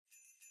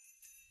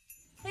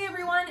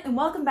and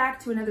welcome back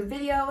to another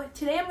video.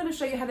 Today I'm going to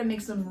show you how to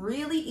make some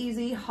really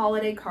easy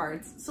holiday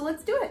cards. So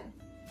let's do it.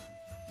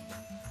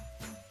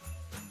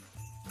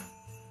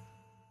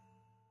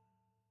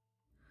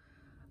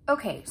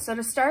 Okay, so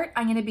to start,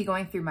 I'm going to be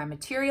going through my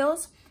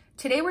materials.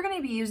 Today we're going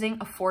to be using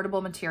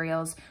affordable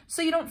materials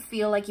so you don't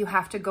feel like you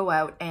have to go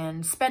out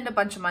and spend a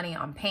bunch of money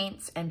on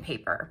paints and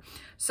paper.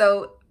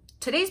 So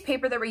today's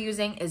paper that we're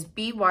using is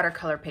B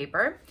watercolor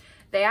paper.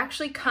 They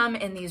actually come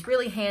in these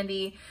really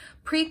handy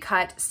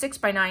pre-cut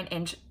 6x9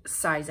 inch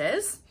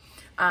sizes,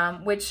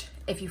 which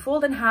if you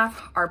fold in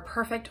half are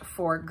perfect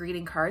for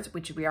greeting cards,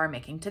 which we are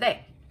making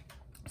today.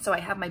 So I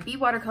have my B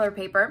watercolor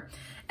paper,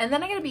 and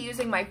then I'm going to be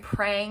using my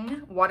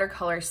Prang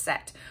watercolor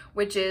set,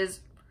 which is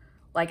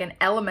like an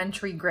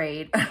elementary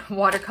grade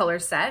watercolor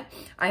set.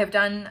 I have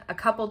done a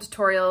couple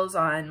tutorials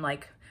on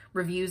like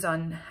reviews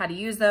on how to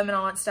use them and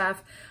all that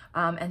stuff.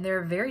 And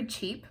they're very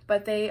cheap,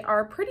 but they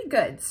are pretty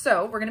good.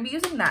 So we're gonna be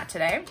using that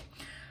today.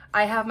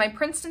 I have my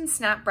Princeton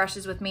snap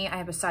brushes with me. I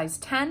have a size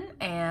 10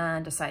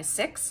 and a size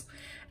 6.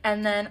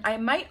 And then I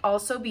might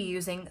also be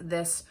using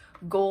this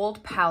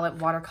gold palette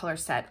watercolor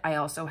set I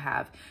also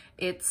have.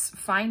 It's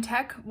Fine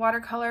Tech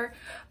watercolor.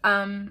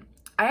 I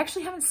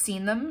actually haven't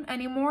seen them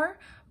anymore,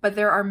 but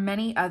there are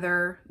many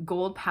other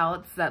gold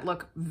palettes that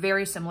look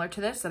very similar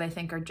to this that I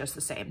think are just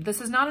the same.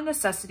 This is not a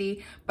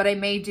necessity, but I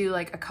may do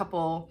like a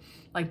couple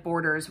like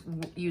borders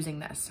using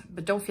this,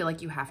 but don't feel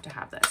like you have to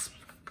have this.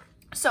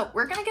 So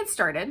we're gonna get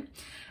started.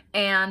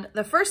 And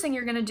the first thing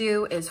you're gonna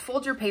do is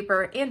fold your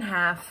paper in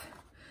half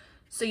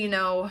so you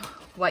know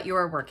what you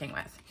are working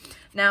with.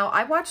 Now,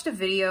 I watched a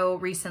video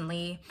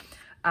recently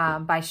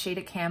by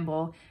Shada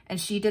Campbell, and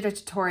she did a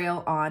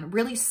tutorial on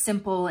really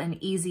simple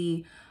and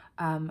easy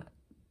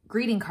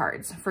greeting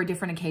cards for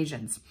different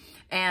occasions.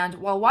 And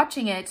while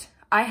watching it,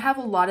 I have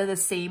a lot of the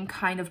same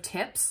kind of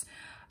tips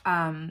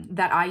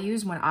that I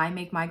use when I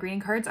make my greeting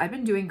cards. I've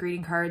been doing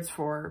greeting cards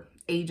for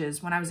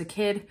ages. When I was a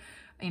kid,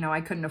 you know,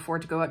 I couldn't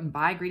afford to go out and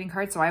buy greeting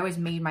cards, so I always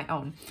made my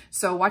own.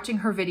 So watching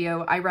her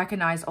video, I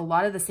recognize a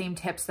lot of the same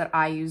tips that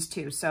I use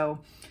too. So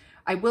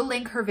I will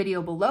link her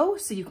video below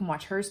so you can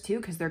watch hers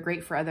too, because they're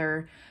great for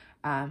other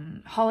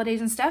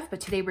holidays and stuff. But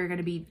today we're going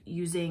to be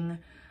using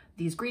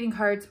these greeting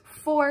cards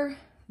for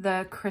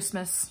the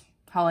Christmas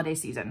holiday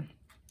season.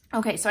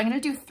 Okay, so I'm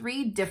going to do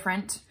 3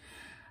 different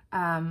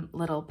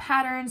little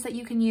patterns that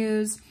you can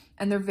use,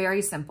 and they're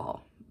very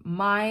simple.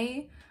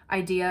 My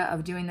idea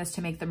of doing this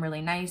to make them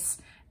really nice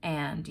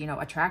and, you know,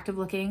 attractive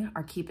looking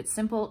are keep it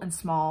simple and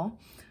small.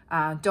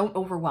 Don't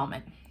overwhelm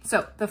it.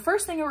 So the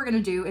first thing that we're going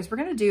to do is we're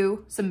going to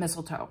do some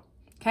mistletoe.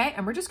 Okay,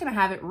 and we're just going to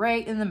have it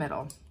right in the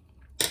middle.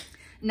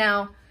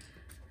 Now,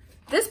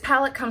 this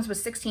palette comes with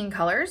 16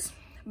 colors,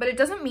 but it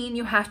doesn't mean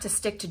you have to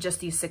stick to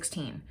just these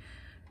 16.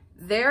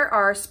 There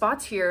are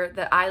spots here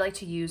that I like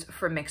to use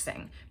for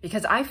mixing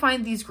because I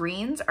find these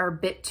greens are a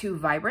bit too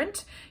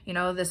vibrant. You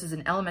know, this is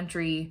an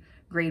elementary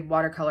grade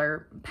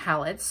watercolor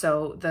palette,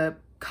 so the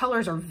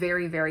colors are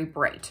very, very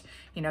bright.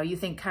 You know, you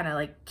think kind of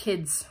like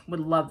kids would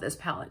love this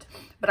palette,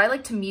 but I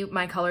like to mute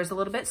my colors a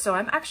little bit. So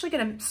I'm actually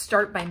going to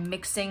start by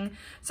mixing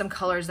some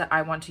colors that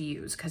I want to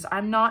use because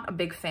I'm not a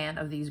big fan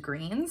of these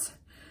greens.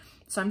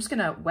 So I'm just going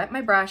to wet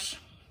my brush,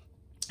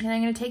 and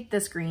I'm going to take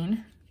this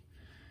green,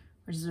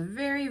 which is a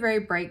very, very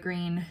bright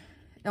green.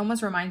 It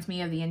almost reminds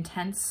me of the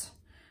intense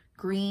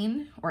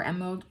green or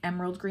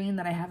emerald green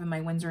that I have in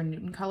my Winsor and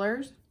Newton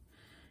colors.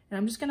 And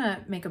I'm just going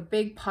to make a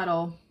big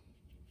puddle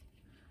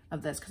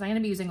of this because I'm going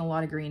to be using a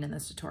lot of green in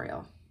this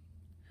tutorial.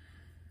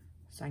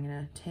 So I'm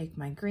going to take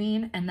my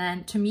green, and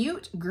then to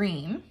mute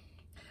green,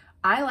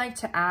 I like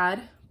to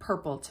add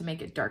purple to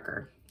make it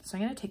darker. So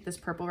I'm going to take this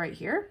purple right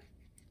here.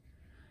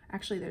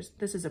 Actually,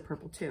 this is a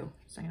purple too.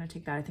 So I'm going to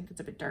take that. I think that's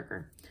a bit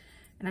darker.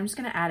 And I'm just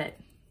going to add it.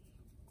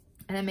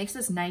 And it makes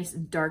this nice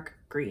dark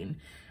green.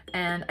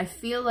 And I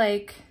feel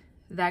like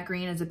that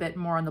green is a bit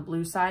more on the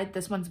blue side.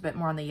 This one's a bit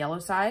more on the yellow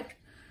side.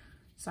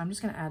 So I'm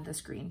just going to add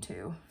this green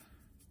too,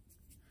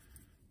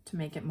 to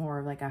make it more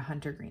of like a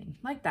hunter green,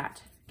 like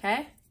that,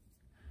 okay?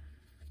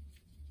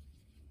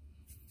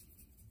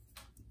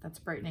 That's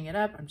brightening it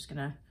up. I'm just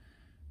gonna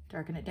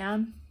darken it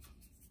down.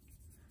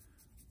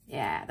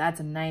 Yeah, that's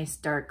a nice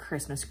dark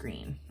Christmas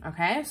green,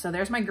 okay? So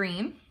there's my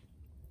green.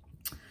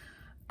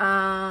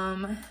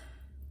 And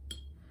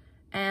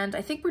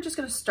I think we're just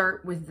gonna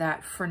start with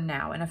that for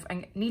now. And if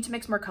I need to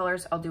mix more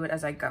colors, I'll do it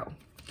as I go.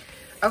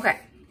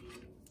 Okay,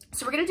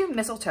 so we're gonna do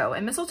mistletoe,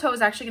 and mistletoe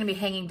is actually gonna be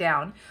hanging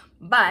down,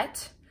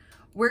 but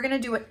we're gonna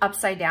do it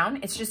upside down.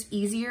 It's just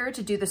easier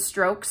to do the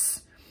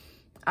strokes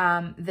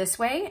this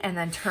way and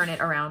then turn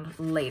it around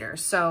later.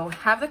 So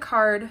have the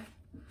card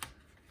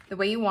the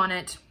way you want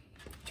it,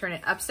 turn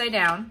it upside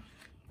down.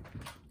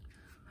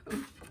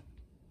 Ooh,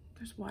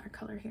 there's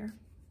watercolor here.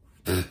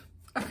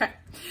 Okay.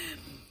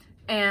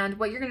 And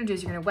what you're gonna do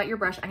is you're gonna wet your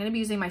brush. I'm gonna be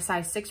using my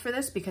size 6 for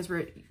this because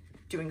we're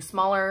doing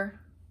smaller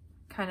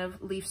kind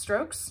of leaf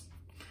strokes.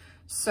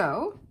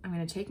 So I'm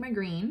gonna take my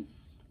green,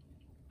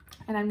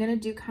 and I'm gonna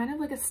do kind of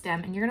like a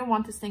stem, and you're gonna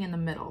want this thing in the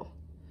middle.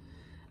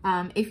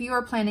 If you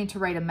are planning to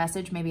write a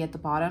message, maybe at the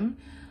bottom,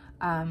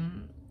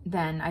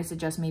 then I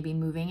suggest maybe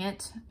moving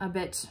it a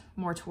bit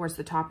more towards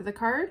the top of the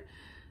card,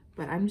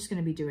 but I'm just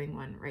gonna be doing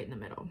one right in the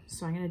middle.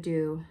 So I'm gonna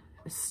do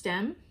a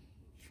stem,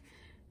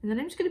 and then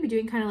I'm just gonna be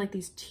doing kind of like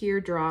these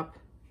teardrop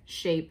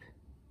shape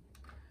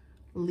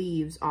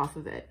leaves off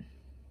of it.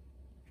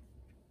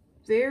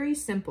 Very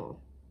simple.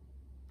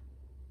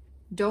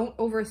 Don't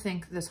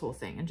overthink this whole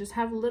thing, and just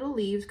have little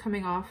leaves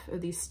coming off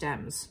of these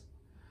stems.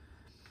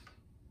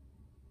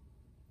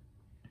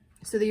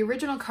 So the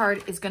original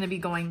card is going to be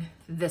going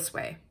this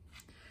way,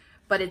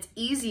 but it's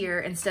easier,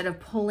 instead of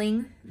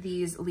pulling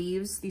these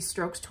leaves, these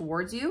strokes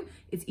towards you,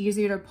 it's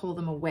easier to pull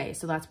them away.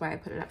 So that's why I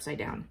put it upside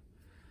down.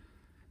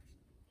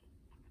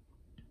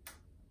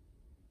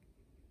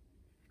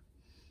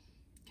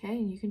 Okay,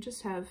 and you can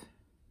just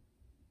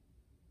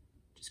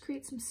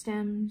create some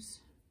stems.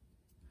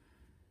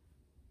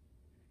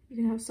 You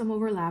can have some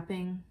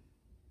overlapping.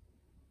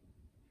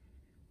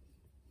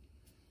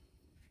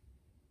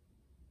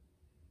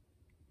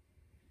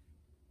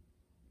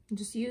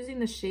 Just using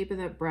the shape of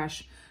that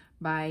brush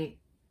by,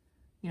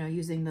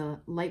 using the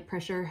light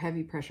pressure,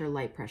 heavy pressure,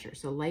 light pressure.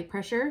 So light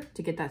pressure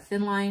to get that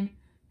thin line,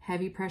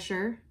 heavy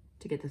pressure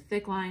to get the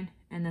thick line,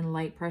 and then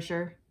light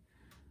pressure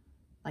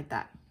like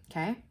that,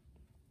 okay?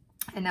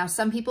 And now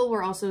some people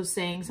were also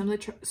saying some of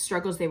the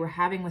struggles they were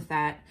having with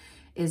that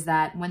is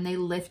that when they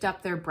lift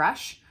up their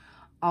brush,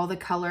 all the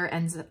color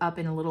ends up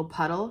in a little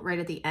puddle right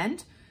at the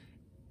end.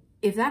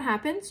 If that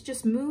happens,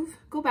 just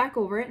go back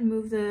over it and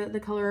move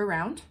the color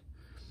around.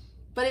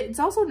 But it's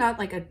also not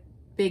like a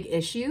big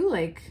issue.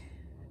 Like,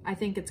 I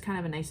think it's kind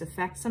of a nice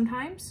effect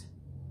sometimes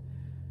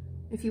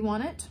if you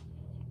want it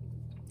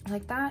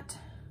like that.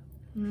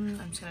 I'm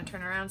just gonna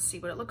turn around, see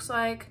what it looks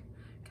like.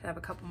 Could have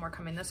a couple more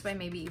coming this way,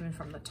 maybe even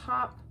from the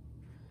top.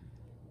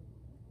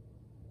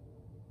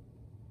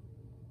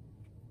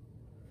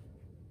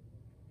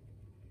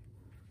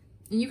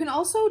 And you can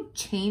also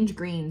change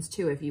greens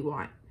too if you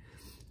want,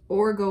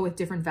 or go with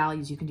different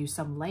values. You can do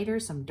some lighter,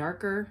 some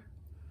darker,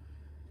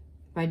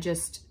 by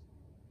just,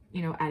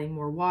 adding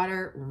more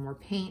water or more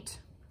paint.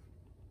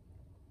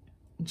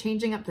 And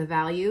changing up the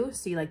value.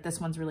 See, like this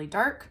one's really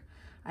dark.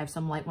 I have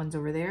some light ones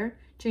over there.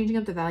 Changing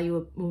up the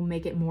value will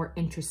make it more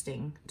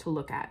interesting to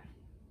look at.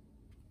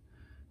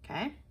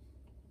 Okay.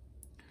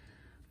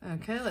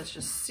 Okay, let's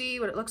just see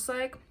what it looks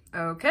like.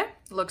 Okay,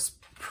 looks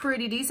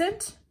pretty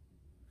decent.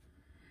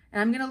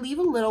 And I'm gonna leave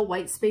a little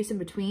white space in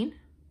between.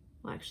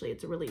 Well, actually,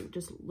 it's a really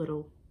just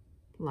little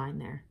line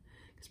there,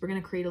 because we're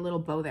gonna create a little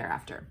bow there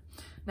after.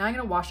 Now I'm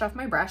gonna wash off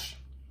my brush,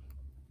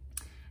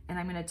 and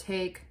I'm gonna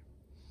take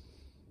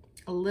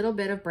a little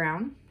bit of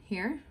brown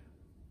here.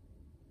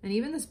 And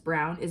even this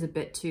brown is a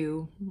bit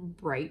too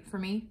bright for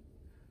me.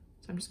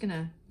 So I'm just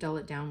gonna dull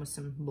it down with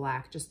some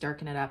black, just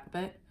darken it up a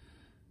bit.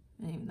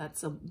 And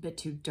that's a bit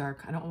too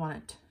dark. I don't want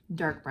it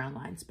dark brown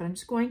lines, but I'm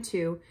just going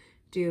to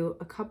do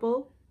a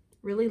couple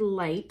really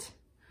light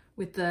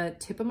with the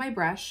tip of my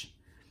brush,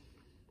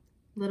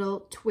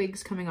 little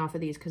twigs coming off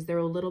of these, because there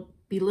will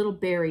be little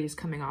berries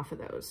coming off of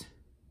those.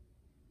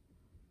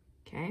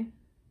 Okay.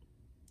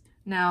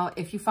 Now,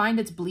 if you find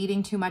it's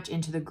bleeding too much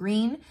into the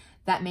green,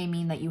 that may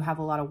mean that you have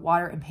a lot of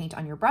water and paint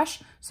on your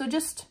brush. So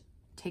just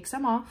take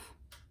some off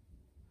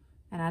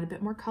and add a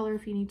bit more color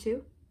if you need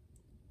to.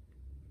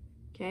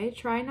 Okay,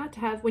 try not to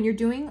have, when you're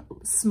doing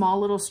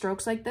small little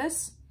strokes like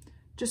this,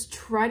 just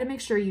try to make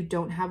sure you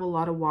don't have a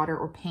lot of water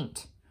or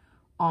paint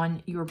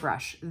on your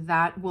brush.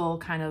 That will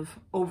kind of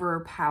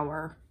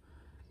overpower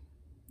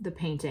the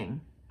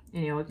painting.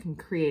 It can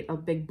create a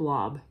big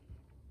blob.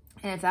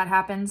 And if that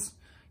happens,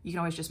 you can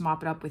always just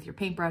mop it up with your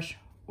paintbrush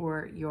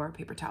or your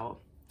paper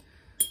towel.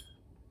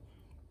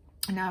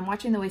 And now I'm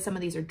watching the way some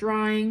of these are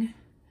drying,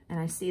 and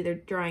I see they're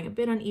drying a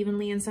bit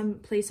unevenly in some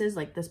places,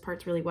 like this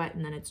part's really wet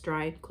and then it's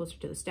dry closer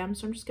to the stem.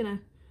 So I'm just gonna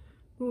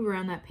move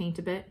around that paint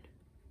a bit.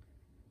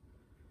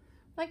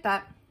 Like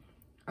that.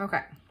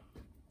 Okay.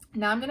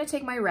 Now I'm gonna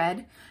take my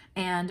red,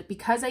 and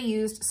because I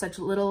used such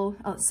a little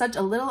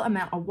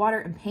amount of water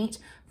and paint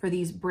for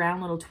these brown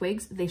little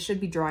twigs, they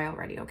should be dry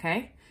already,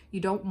 okay? You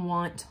don't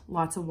want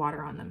lots of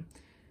water on them.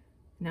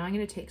 Now I'm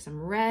gonna take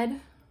some red,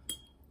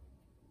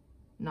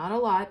 not a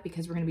lot,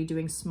 because we're gonna be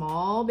doing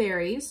small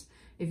berries.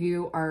 If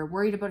you are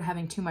worried about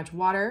having too much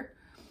water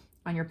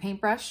on your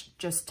paintbrush,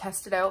 just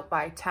test it out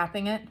by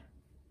tapping it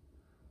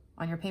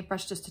on your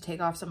paintbrush just to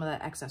take off some of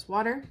that excess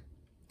water.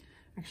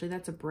 Actually,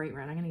 that's a bright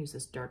red. I'm gonna use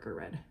this darker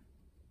red.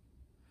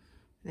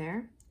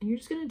 There. And you're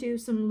just gonna do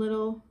some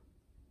little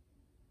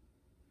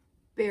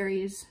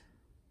berries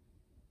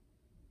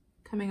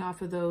coming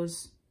off of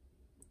those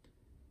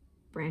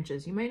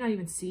branches. You might not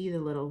even see the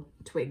little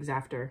twigs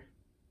after.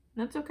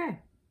 That's okay.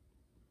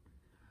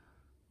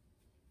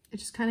 It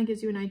just kind of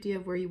gives you an idea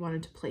of where you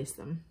wanted to place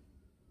them.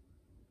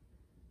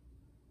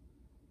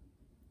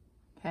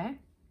 Okay.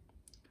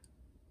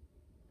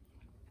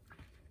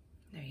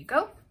 There you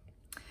go.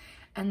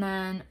 And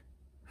then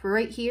for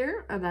right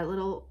here, that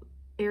little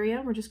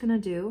area, we're just gonna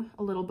do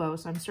a little bow.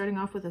 So I'm starting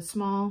off with a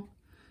small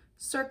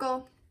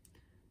circle,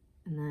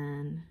 and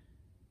then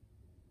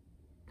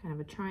kind of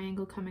a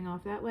triangle coming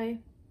off that way.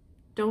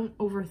 Don't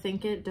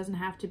overthink it. It doesn't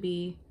have to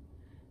be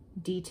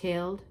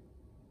detailed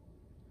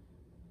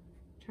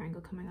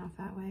triangle coming off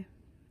that way.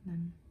 And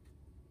then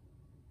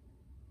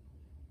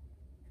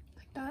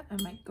like that.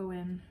 I might go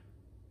in,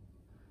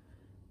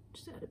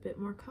 just add a bit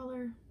more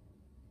color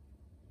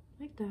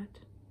like that.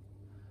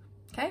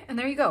 Okay, and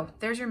there you go.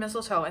 There's your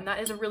mistletoe, and that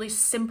is a really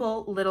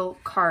simple little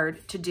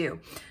card to do.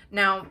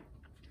 Now,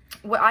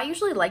 what I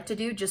usually like to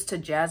do just to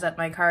jazz up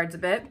my cards a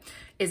bit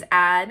is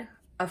add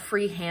a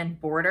freehand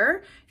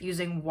border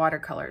using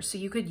watercolors. So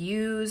you could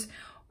use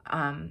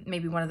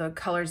maybe one of the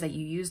colors that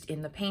you used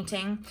in the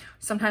painting.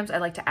 Sometimes I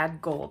like to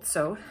add gold.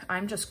 So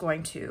I'm just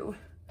going to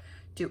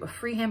do a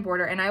freehand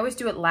border, and I always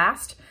do it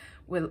last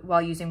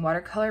while using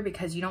watercolor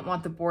because you don't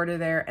want the border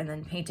there and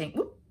then painting.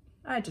 Whoop,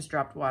 I just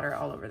dropped water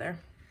all over there.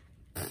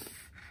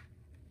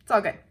 It's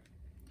all good.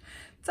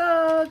 It's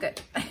all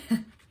good.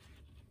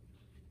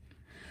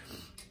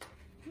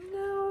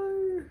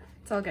 No,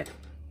 it's all good.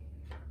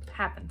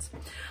 Happens.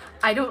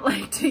 I don't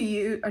like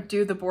to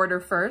do the border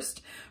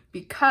first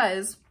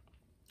because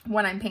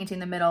when I'm painting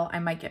the middle, I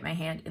might get my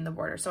hand in the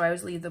border. So I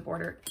always leave the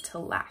border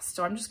till last.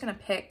 So I'm just gonna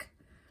pick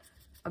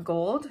a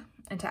gold,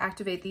 and to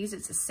activate these,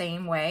 it's the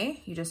same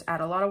way. You just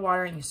add a lot of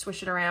water and you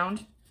swish it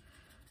around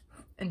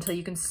until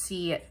you can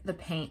see the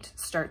paint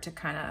start to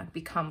kind of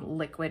become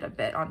liquid a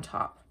bit on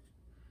top.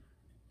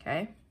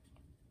 Okay.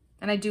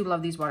 And I do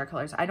love these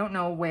watercolors. I don't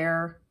know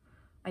where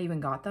I even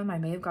got them. I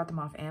may have got them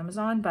off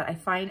Amazon, but I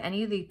find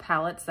any of the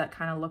palettes that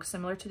kind of look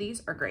similar to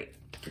these are great.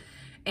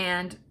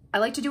 And I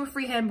like to do a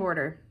freehand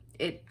border.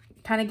 It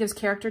kind of gives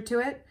character to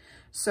it.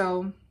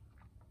 So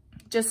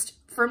just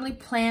firmly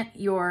plant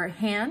your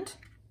hand,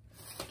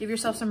 give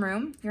yourself some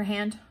room, your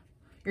hand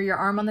or your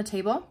arm on the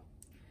table,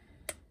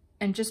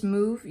 and just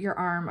move your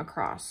arm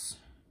across.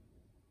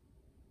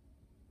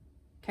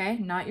 Okay,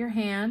 not your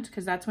hand,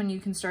 because that's when you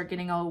can start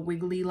getting all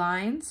wiggly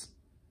lines.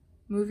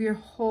 Move your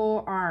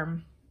whole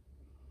arm.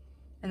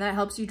 And that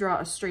helps you draw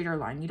a straighter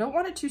line. You don't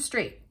want it too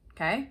straight,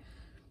 okay?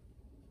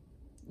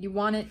 You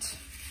want it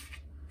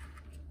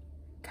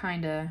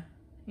kind of,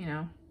 you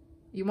know,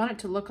 you want it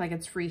to look like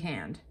it's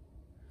freehand.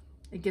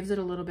 It gives it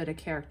a little bit of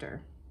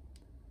character.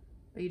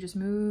 But you just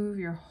move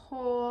your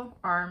whole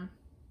arm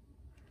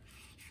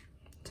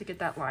to get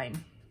that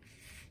line.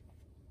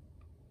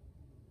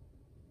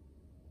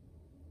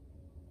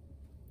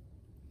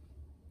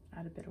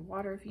 Add a bit of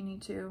water if you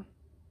need to.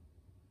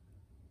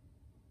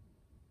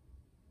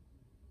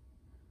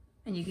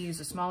 And you can use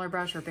a smaller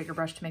brush or a bigger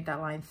brush to make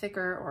that line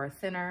thicker or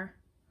thinner,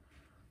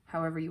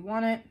 however you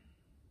want it.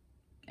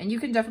 And you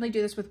can definitely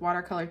do this with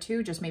watercolor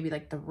too, just maybe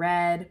like the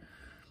red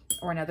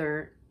or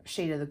another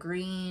shade of the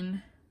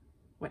green,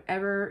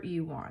 whatever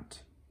you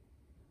want.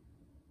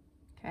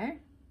 Okay.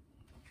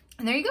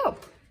 And there you go.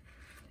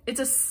 It's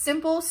a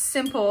simple,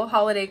 simple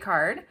holiday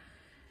card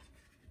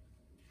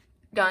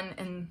done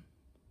in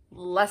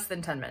less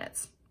than 10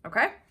 minutes.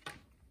 Okay.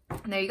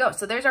 And there you go.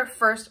 So there's our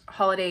first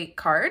holiday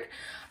card.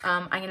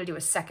 I'm going to do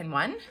a second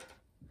one.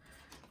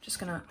 Just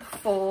going to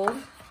fold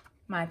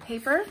my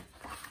paper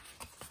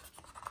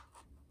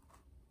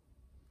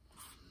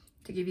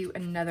to give you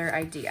another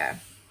idea.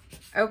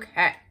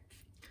 Okay.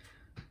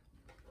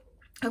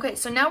 Okay,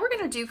 so now we're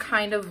going to do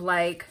kind of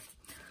like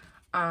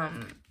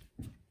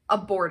a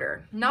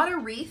border, not a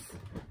wreath,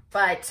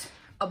 but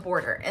a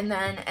border. And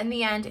then in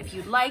the end, if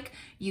you'd like,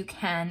 you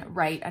can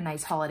write a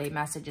nice holiday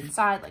message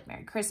inside, like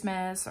Merry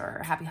Christmas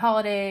or Happy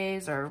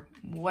Holidays or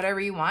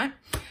whatever you want.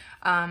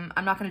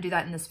 I'm not going to do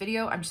that in this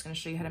video. I'm just going to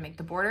show you how to make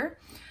the border,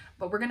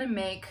 but we're going to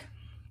make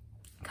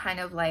kind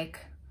of like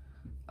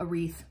a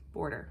wreath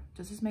border.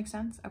 Does this make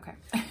sense? Okay.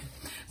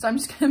 So I'm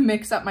just going to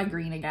mix up my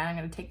green again. I'm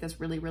going to take this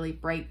really, really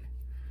bright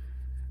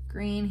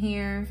green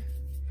here.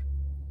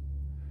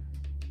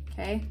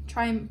 Okay.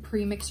 Try and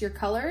pre-mix your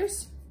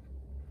colors.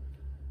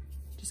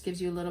 Just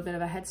gives you a little bit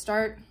of a head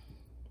start.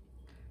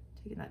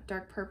 Taking that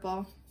dark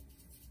purple.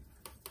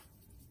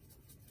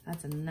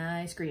 That's a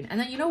nice green. And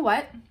then you know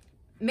what?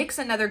 Mix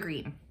another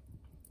green.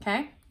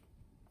 Okay?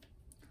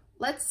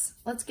 Let's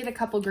get a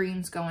couple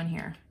greens going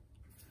here.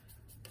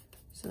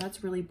 So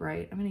that's really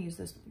bright. I'm going to use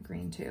this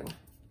green too.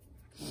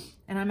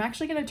 And I'm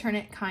actually going to turn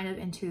it kind of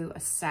into a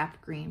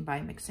sap green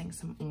by mixing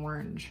some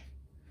orange.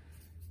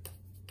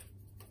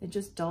 It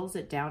just dulls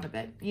it down a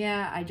bit.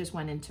 Yeah, I just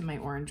went into my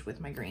orange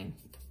with my green.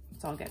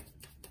 It's all good.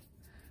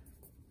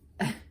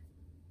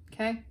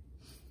 Okay?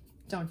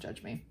 Don't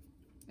judge me.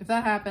 If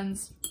that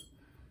happens,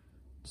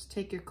 just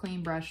take your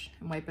clean brush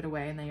and wipe it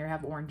away, and then you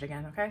have orange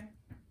again, okay?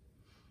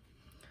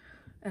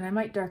 And I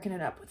might darken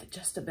it up with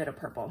just a bit of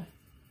purple.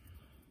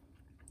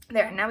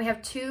 There, now we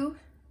have two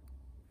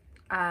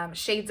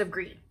shades of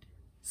green.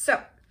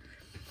 So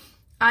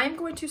I'm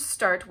going to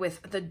start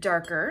with the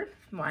darker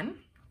one,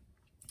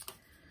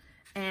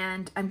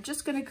 and I'm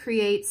just going to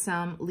create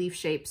some leaf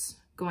shapes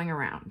going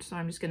around. So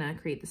I'm just going to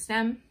create the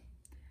stem,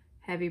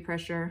 heavy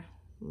pressure,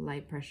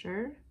 light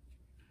pressure,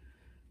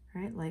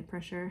 right? Light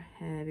pressure,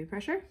 heavy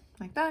pressure,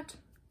 like that.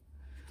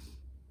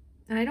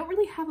 And I don't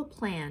really have a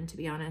plan, to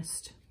be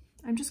honest.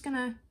 I'm just going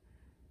to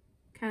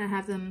kind of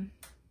have them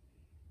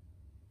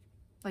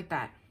like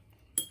that.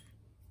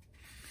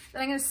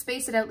 Then I'm going to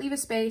space it out, leave a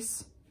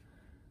space,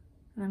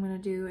 And I'm gonna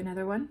do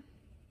another one.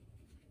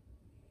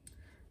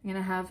 I'm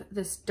gonna have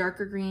this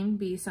darker green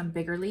be some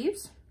bigger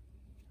leaves.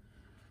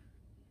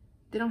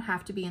 They don't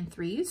have to be in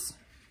threes.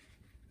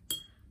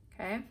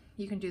 Okay,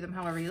 you can do them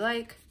however you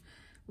like.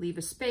 Leave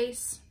a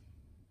space.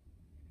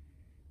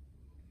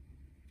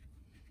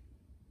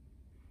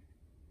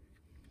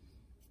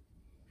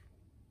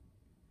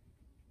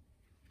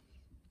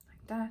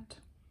 Like that.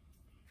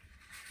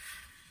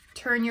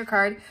 Turn your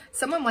card.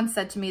 Someone once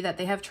said to me that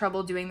they have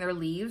trouble doing their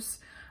leaves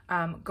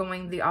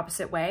going the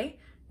opposite way.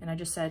 And I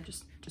just said,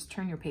 just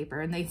turn your paper.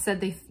 And they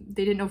said they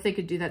didn't know if they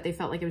could do that. They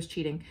felt like it was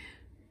cheating.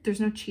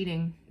 There's no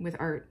cheating with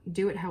art.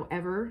 Do it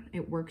however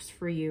it works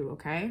for you,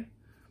 okay?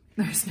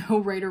 There's no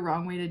right or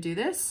wrong way to do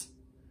this.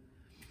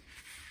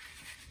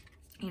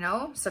 You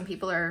know, some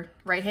people are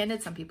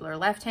right-handed, some people are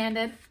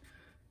left-handed.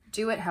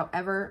 Do it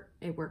however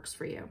it works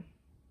for you.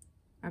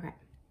 Okay.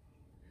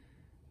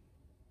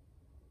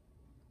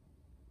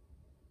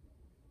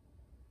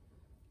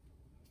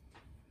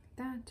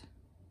 That.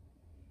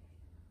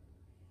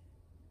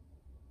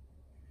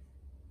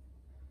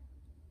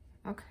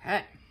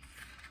 Okay,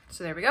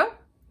 so there we go.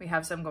 We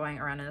have some going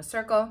around in a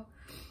circle.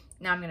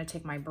 Now I'm gonna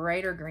take my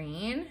brighter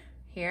green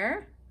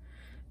here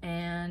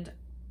and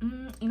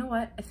you know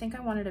what? I think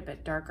I want it a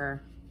bit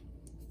darker.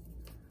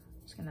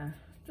 Just gonna,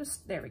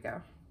 there we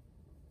go.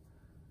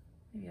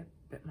 Maybe a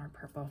bit more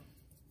purple.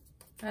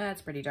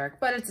 That's pretty dark,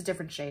 but it's a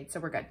different shade,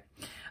 so we're good.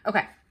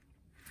 Okay,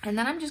 and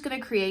then I'm just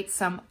gonna create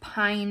some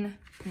pine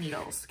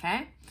needles,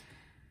 okay?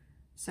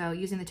 So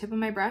using the tip of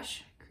my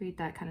brush, create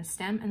that kind of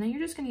stem, and then you're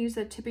just going to use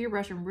the tip of your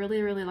brush and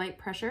really, really light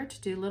pressure to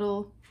do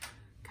little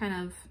kind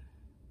of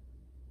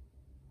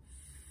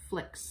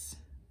flicks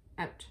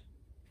out.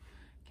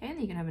 Okay, and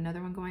then you can have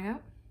another one going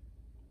out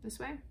this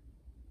way.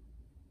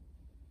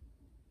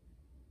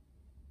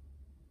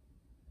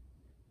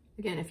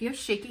 Again, if you have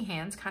shaky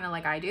hands, kind of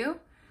like I do,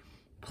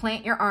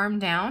 plant your arm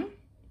down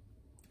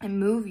and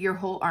move your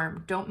whole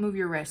arm. Don't move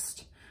your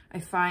wrist.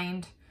 I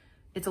find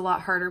it's a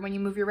lot harder when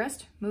you move your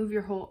wrist. Move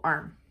your whole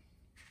arm.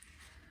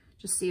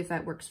 Just see if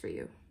that works for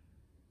you.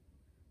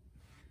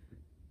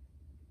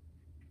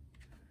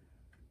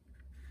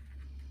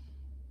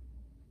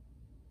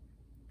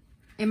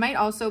 It might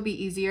also be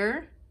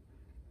easier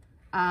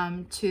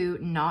to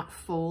not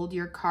fold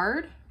your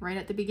card right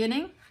at the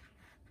beginning,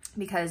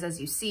 because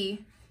as you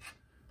see,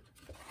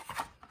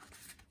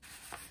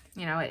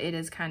 you know, it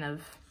is kind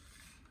of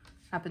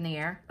up in the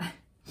air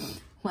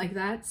like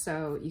that.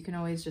 So you can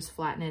always just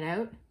flatten it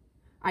out.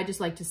 I just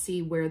like to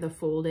see where the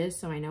fold is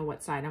so I know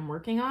what side I'm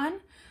working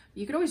on.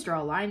 You could always draw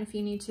a line if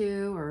you need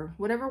to, or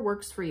whatever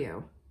works for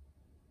you.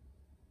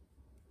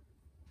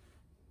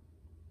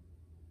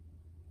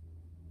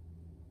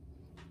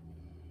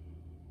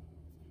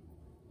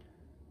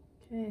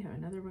 Okay, have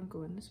another one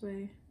going this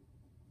way.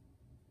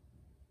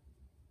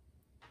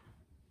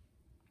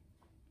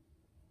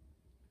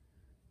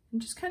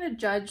 And just kind of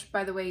judge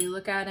by the way you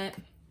look at it.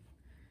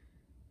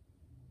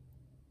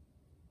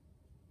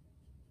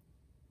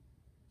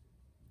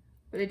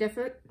 But I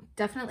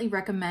definitely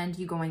recommend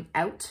you going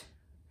out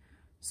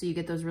so you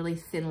get those really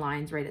thin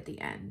lines right at the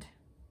end.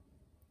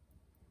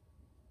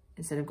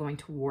 Instead of going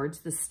towards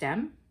the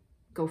stem,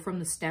 go from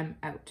the stem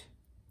out.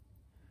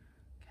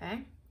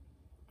 Okay.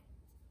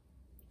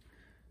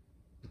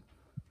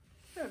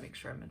 Gotta make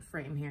sure I'm in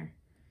frame here.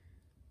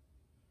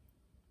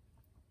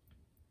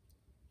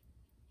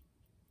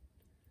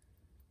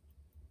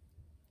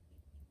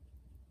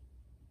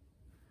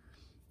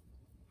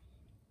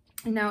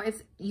 And now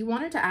if you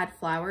wanted to add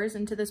flowers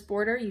into this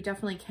border, you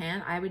definitely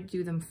can. I would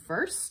do them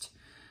first.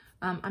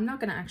 I'm not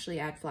gonna actually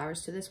add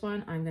flowers to this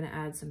one. I'm gonna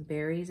add some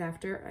berries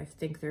after. I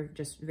think they're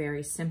just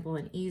very simple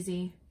and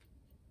easy.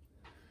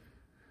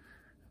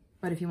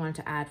 But if you wanted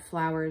to add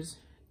flowers,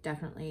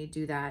 definitely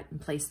do that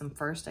and place them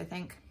first, I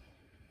think.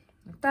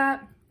 Like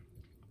that.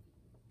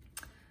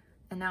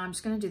 And now I'm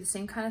just gonna do the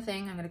same kind of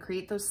thing. I'm gonna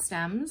create those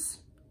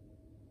stems.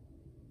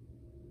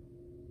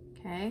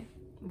 Okay,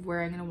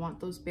 where I'm gonna want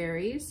those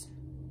berries.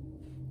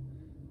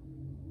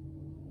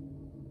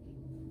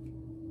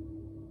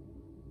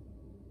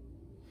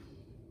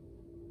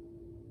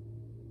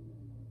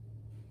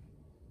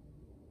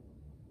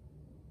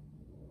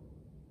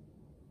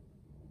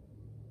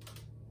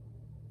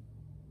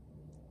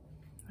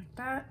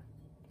 That.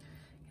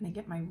 I'm gonna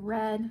get my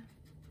red.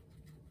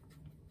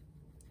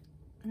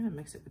 I'm gonna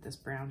mix it with this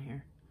brown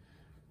here.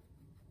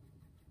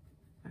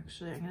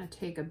 Actually, I'm gonna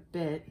take a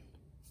bit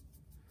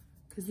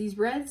because these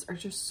reds are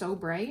just so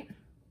bright.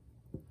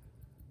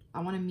 I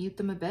want to mute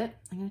them a bit.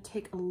 I'm gonna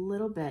take a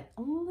little bit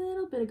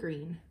of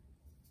green,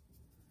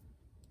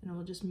 and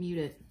we'll just mute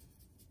it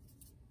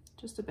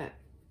just a bit.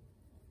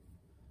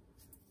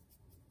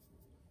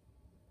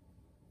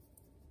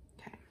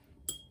 Okay.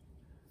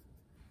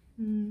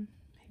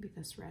 Maybe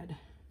this red.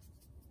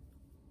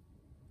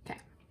 Okay.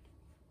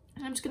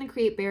 And I'm just going to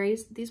create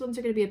berries. These ones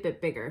are going to be a bit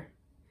bigger.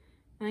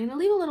 And I'm going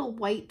to leave a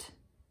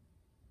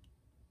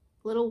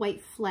little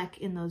white fleck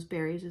in those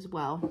berries as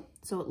well.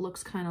 So it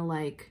looks kind of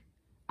like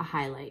a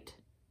highlight.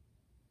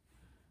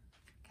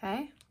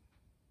 Okay.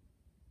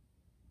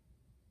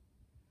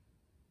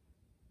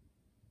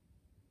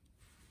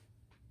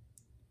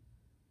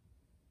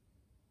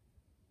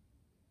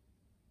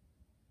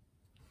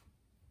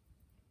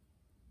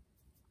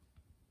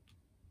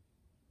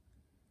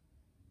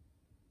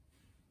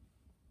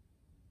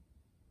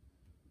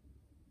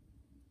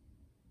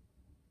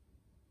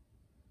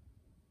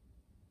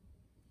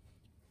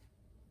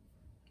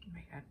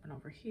 add one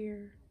over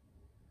here.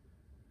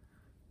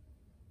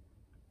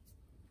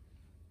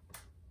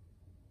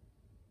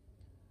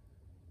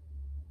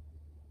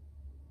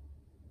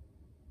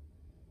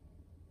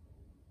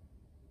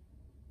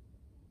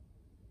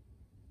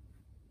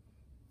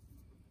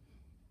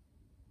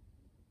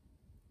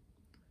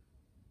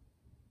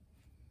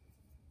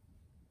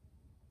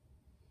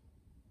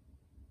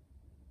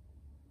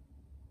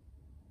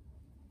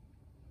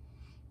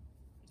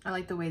 I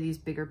like the way these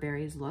bigger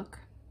berries look.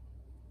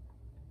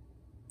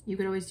 You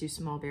could always do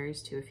small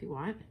berries too if you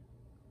want.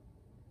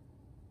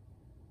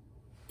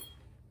 Add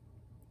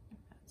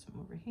some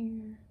over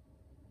here.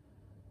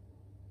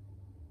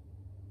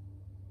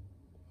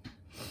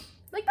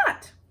 Like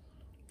that.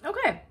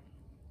 Okay.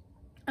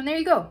 And there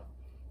you go.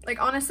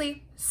 Like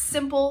honestly,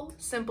 simple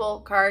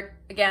card.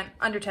 Again,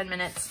 under 10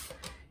 minutes.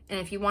 And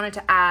if you wanted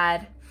to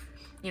add,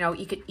 you know,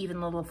 you could even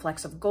a little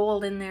flecks of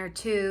gold in there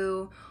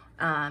too.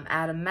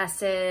 Add a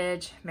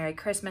message, Merry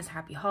Christmas,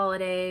 Happy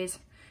Holidays,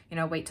 you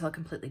know, wait till it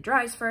completely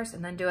dries first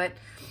and then do it.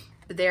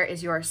 But there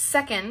is your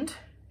second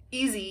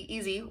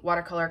easy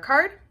watercolor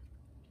card.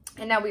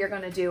 And now we are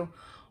going to do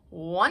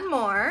one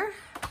more.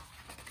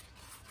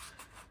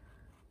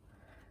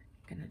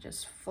 I'm going to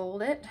just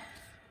fold it.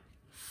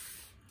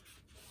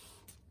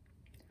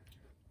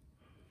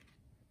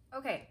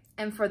 Okay,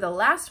 and for the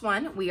last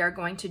one, we are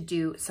going to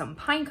do some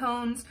pine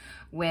cones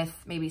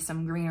with maybe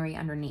some greenery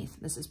underneath.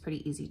 This is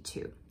pretty easy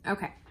too.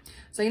 Okay,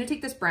 so I'm gonna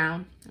take this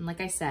brown, and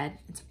like I said,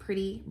 it's a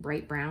pretty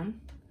bright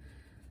brown.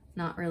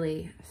 Not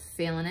really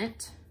feeling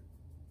it.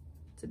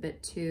 It's a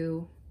bit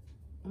too,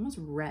 almost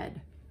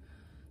red.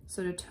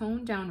 So to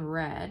tone down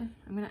red,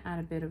 I'm gonna add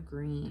a bit of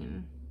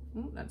green.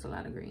 Ooh, that's a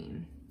lot of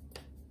green.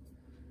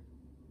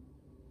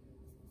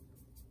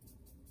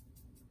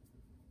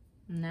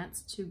 And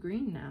that's too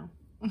green now.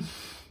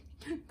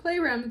 Play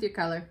around with your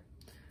color.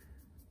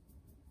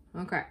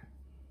 Okay.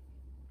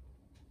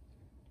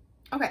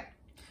 Okay,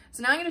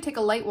 so now I'm gonna take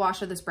a light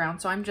wash of this brown.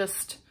 So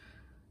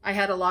I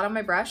had a lot on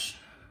my brush.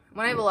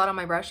 When I have a lot on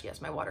my brush,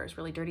 yes, my water is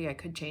really dirty. I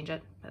could change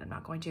it, but I'm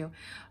not going to.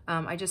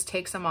 I just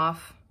take some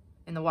off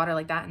in the water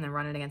like that and then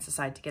run it against the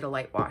side to get a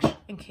light wash,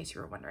 in case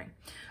you were wondering.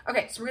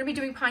 Okay, so we're gonna be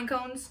doing pine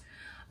cones.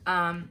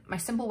 My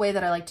simple way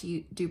that I like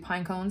to do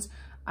pine cones,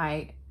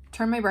 I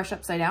turn my brush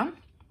upside down.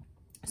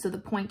 So the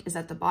point is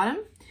at the bottom,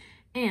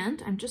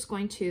 and I'm just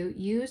going to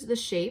use the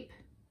shape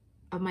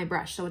of my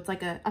brush. So it's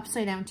like a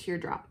upside down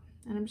teardrop.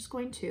 And I'm just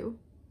going to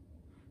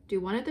do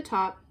one at the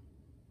top,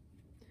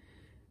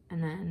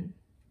 and then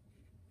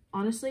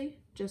honestly,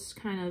 just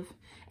kind of,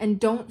 and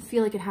don't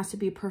feel like it has to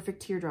be a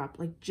perfect teardrop,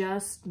 like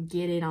just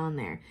get it on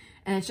there.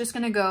 And it's just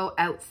gonna go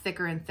out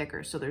thicker and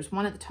thicker. So there's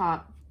one at the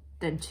top,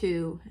 then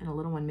two, and a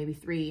little one, maybe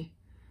three,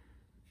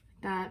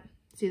 like that.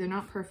 See, they're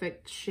not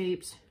perfect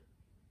shapes.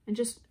 And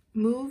just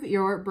move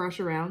your brush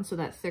around so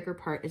that thicker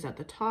part is at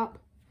the top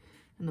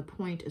and the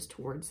point is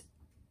towards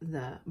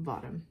the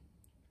bottom.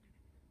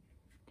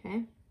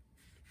 Okay,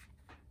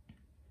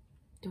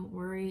 don't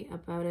worry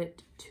about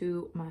it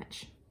too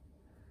much.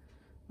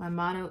 My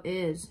motto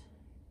is,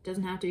 it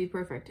doesn't have to be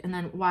perfect. And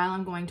then while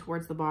I'm going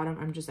towards the bottom,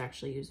 I'm just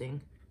actually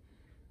using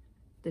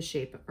the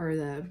shape or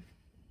the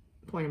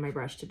point of my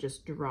brush to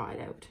just draw it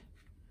out.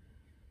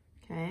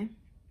 Okay,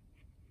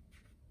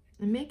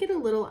 and make it a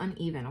little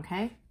uneven.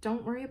 Okay,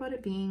 don't worry about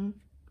it being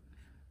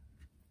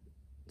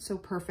so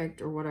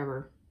perfect or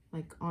whatever.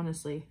 Like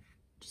honestly,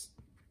 just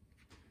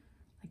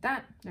like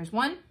that. There's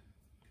one.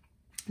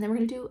 And then we're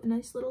gonna do a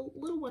nice little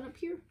one up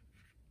here.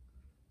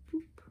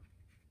 Boop.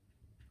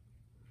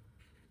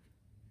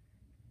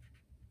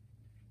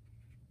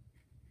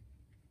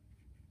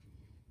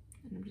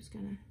 And I'm just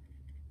gonna,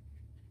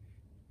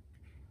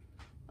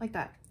 like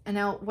that. And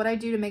now what I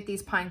do to make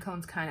these pine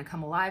cones kind of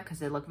come alive, because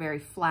they look very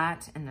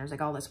flat and there's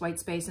like all this white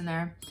space in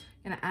there,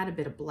 I'm gonna add a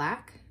bit of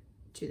black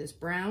to this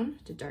brown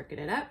to darken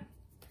it up.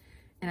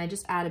 And I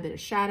just add a bit of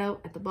shadow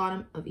at the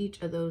bottom of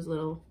each of those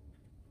little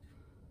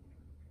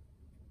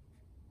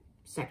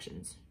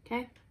sections,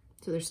 okay?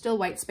 So there's still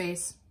white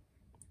space,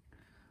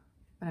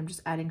 but I'm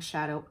just adding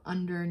shadow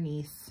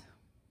underneath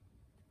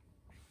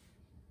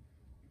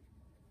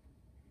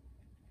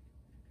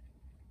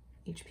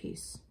each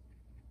piece,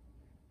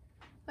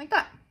 like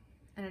that.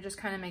 And it just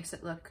kind of makes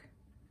it look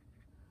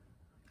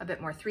a bit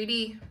more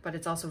 3D, but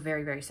it's also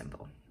very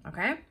simple,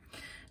 okay?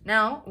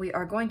 Now we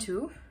are going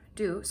to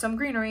do some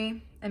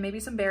greenery and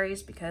maybe some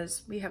berries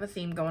because we have a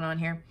theme going on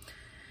here.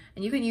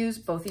 And you can use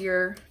both of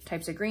your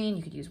types of green.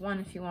 You could use one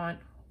if you want,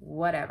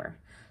 whatever.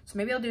 So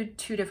maybe I'll do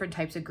two different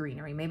types of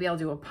greenery. Maybe I'll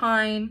do a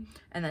pine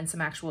and then some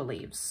actual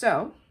leaves.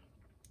 So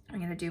I'm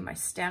gonna do my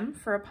stem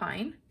for a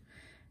pine.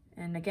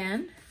 And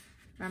again,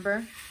 remember,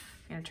 I'm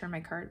gonna turn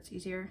my card, it's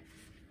easier.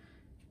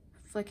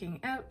 Flicking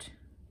out.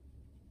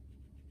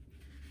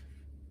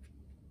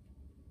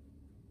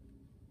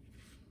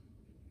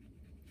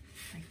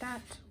 Like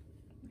that.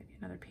 Maybe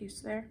another piece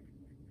there.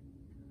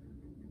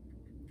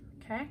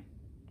 Okay.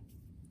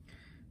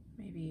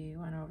 Maybe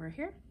one over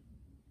here.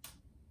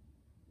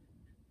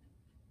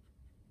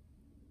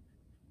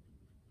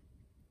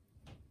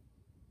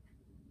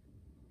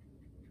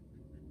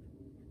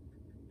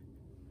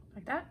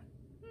 like that.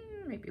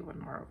 Maybe one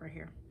more over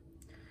here.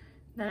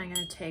 Then I'm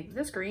gonna take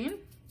this green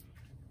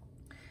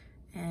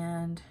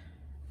and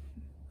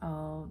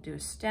I'll do a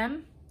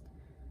stem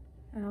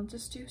and I'll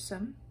just do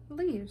some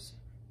leaves.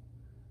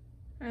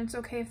 And it's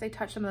okay if they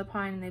touch some of the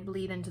pine and they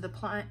bleed into the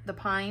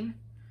pine.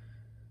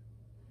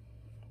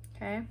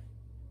 Okay.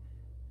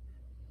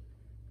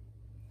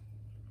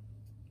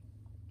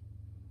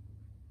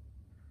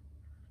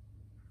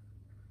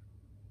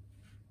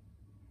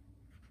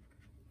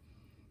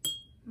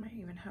 Might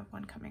even have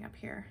one coming up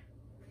here.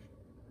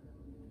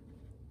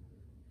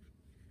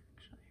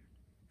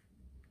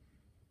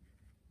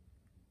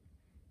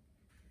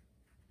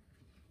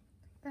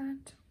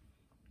 That.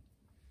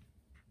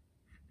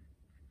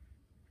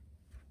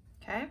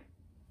 Okay.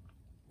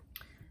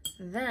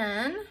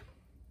 Then,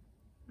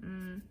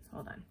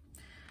 hold on.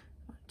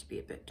 I want it to be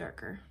a bit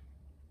darker.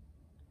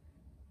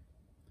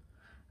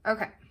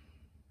 Okay.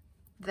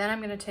 Then I'm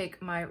going to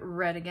take my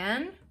red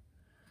again.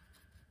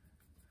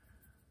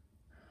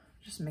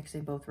 Just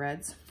mixing both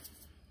reds.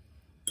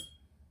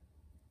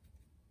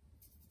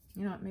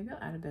 You know what, maybe I'll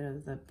add a bit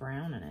of the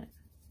brown in it.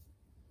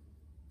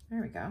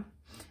 There we go.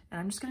 And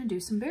I'm just gonna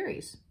do some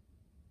berries.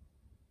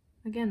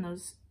 Again,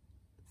 those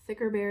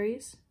thicker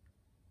berries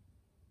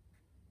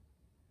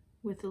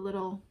with a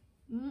little,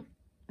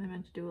 I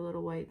meant to do a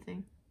little white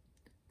thing,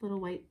 little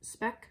white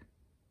speck.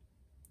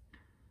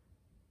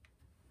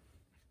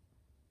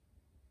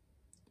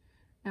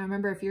 Now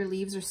remember, if your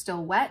leaves are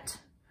still wet,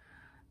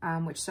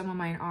 which some of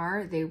mine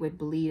are, they would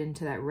bleed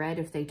into that red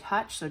if they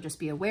touch. So just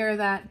be aware of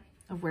that,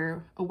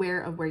 aware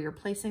of where you're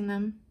placing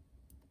them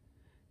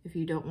if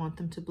you don't want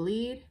them to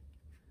bleed.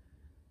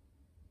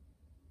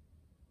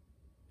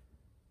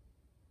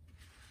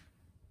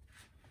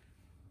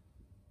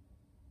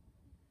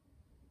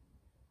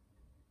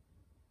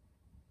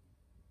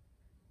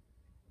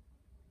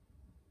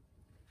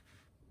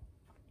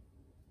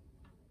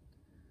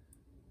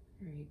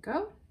 There you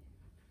go,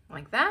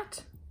 like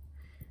that.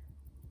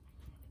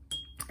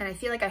 And I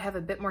feel like I have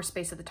a bit more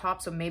space at the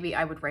top, so maybe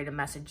I would write a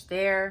message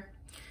there.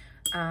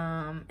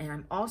 And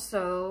I'm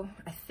also,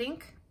 I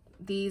think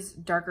these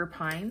darker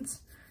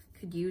pines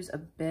could use a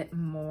bit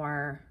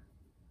more,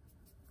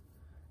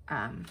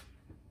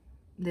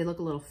 they look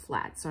a little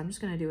flat. So I'm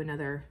just gonna do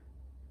another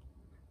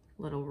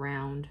little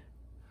round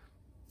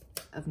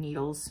of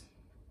needles,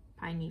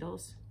 pine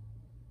needles.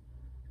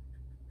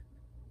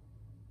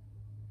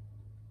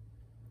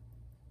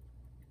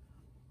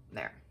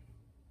 There.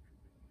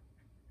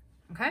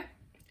 Okay.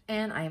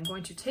 And I am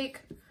going to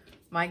take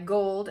my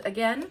gold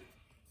again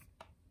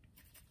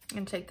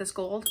and take this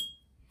gold.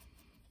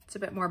 It's a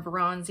bit more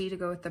bronzy to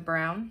go with the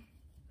brown.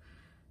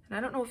 And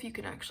I don't know if you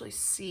can actually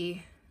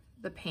see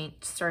the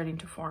paint starting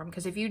to form,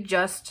 because if you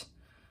just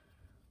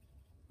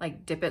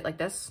like dip it like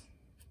this,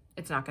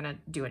 it's not gonna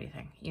do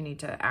anything. You need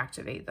to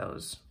activate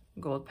those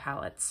gold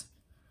palettes.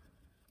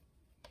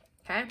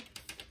 Okay.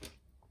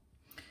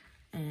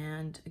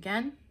 And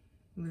again,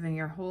 moving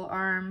your whole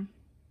arm.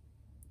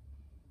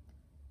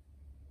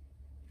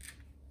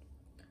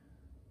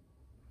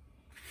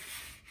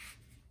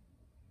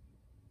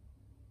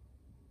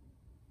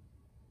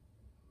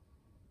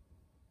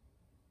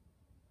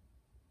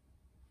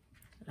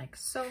 Like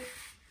so.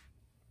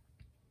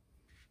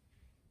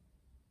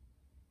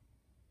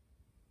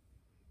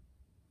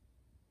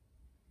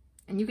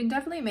 And you can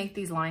definitely make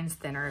these lines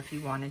thinner if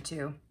you wanted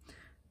to.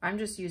 I'm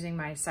just using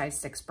my size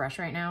 6 brush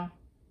right now.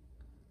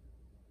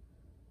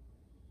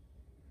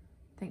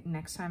 I think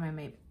next time I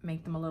may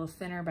make them a little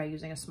thinner by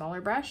using a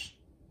smaller brush.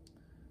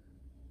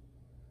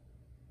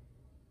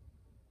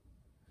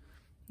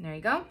 There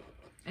you go.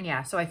 And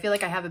yeah, so I feel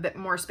like I have a bit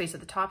more space at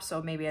the top,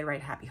 so maybe I'd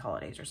write Happy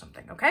Holidays or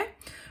something, okay?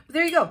 But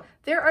there you go.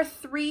 There are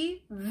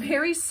 3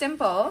 very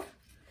simple,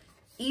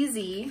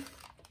 easy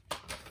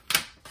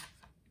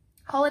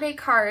holiday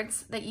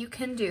cards that you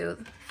can do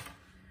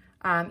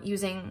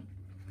using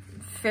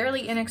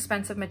fairly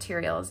inexpensive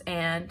materials.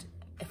 And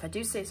if I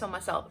do say so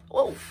myself,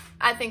 oh,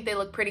 I think they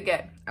look pretty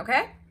good,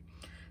 okay?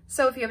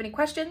 So if you have any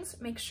questions,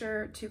 make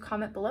sure to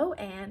comment below,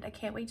 and I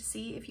can't wait to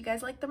see if you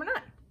guys like them or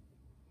not.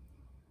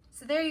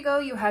 So there you go,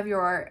 you have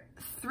your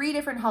 3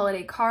 different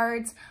holiday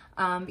cards.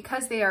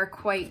 Because they are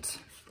quite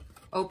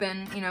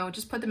open, you know,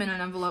 just put them in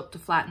an envelope to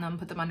flatten them,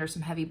 put them under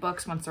some heavy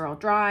books once they're all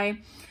dry.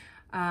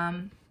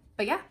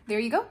 But yeah, there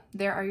you go.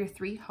 There are your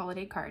 3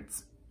 holiday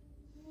cards.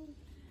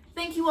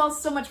 Thank you all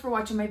so much for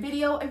watching my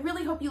video. I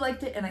really hope you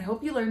liked it and I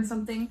hope you learned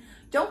something.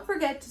 Don't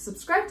forget to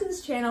subscribe to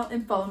this channel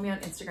and follow me on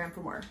Instagram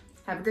for more.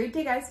 Have a great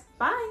day, guys.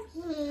 Bye.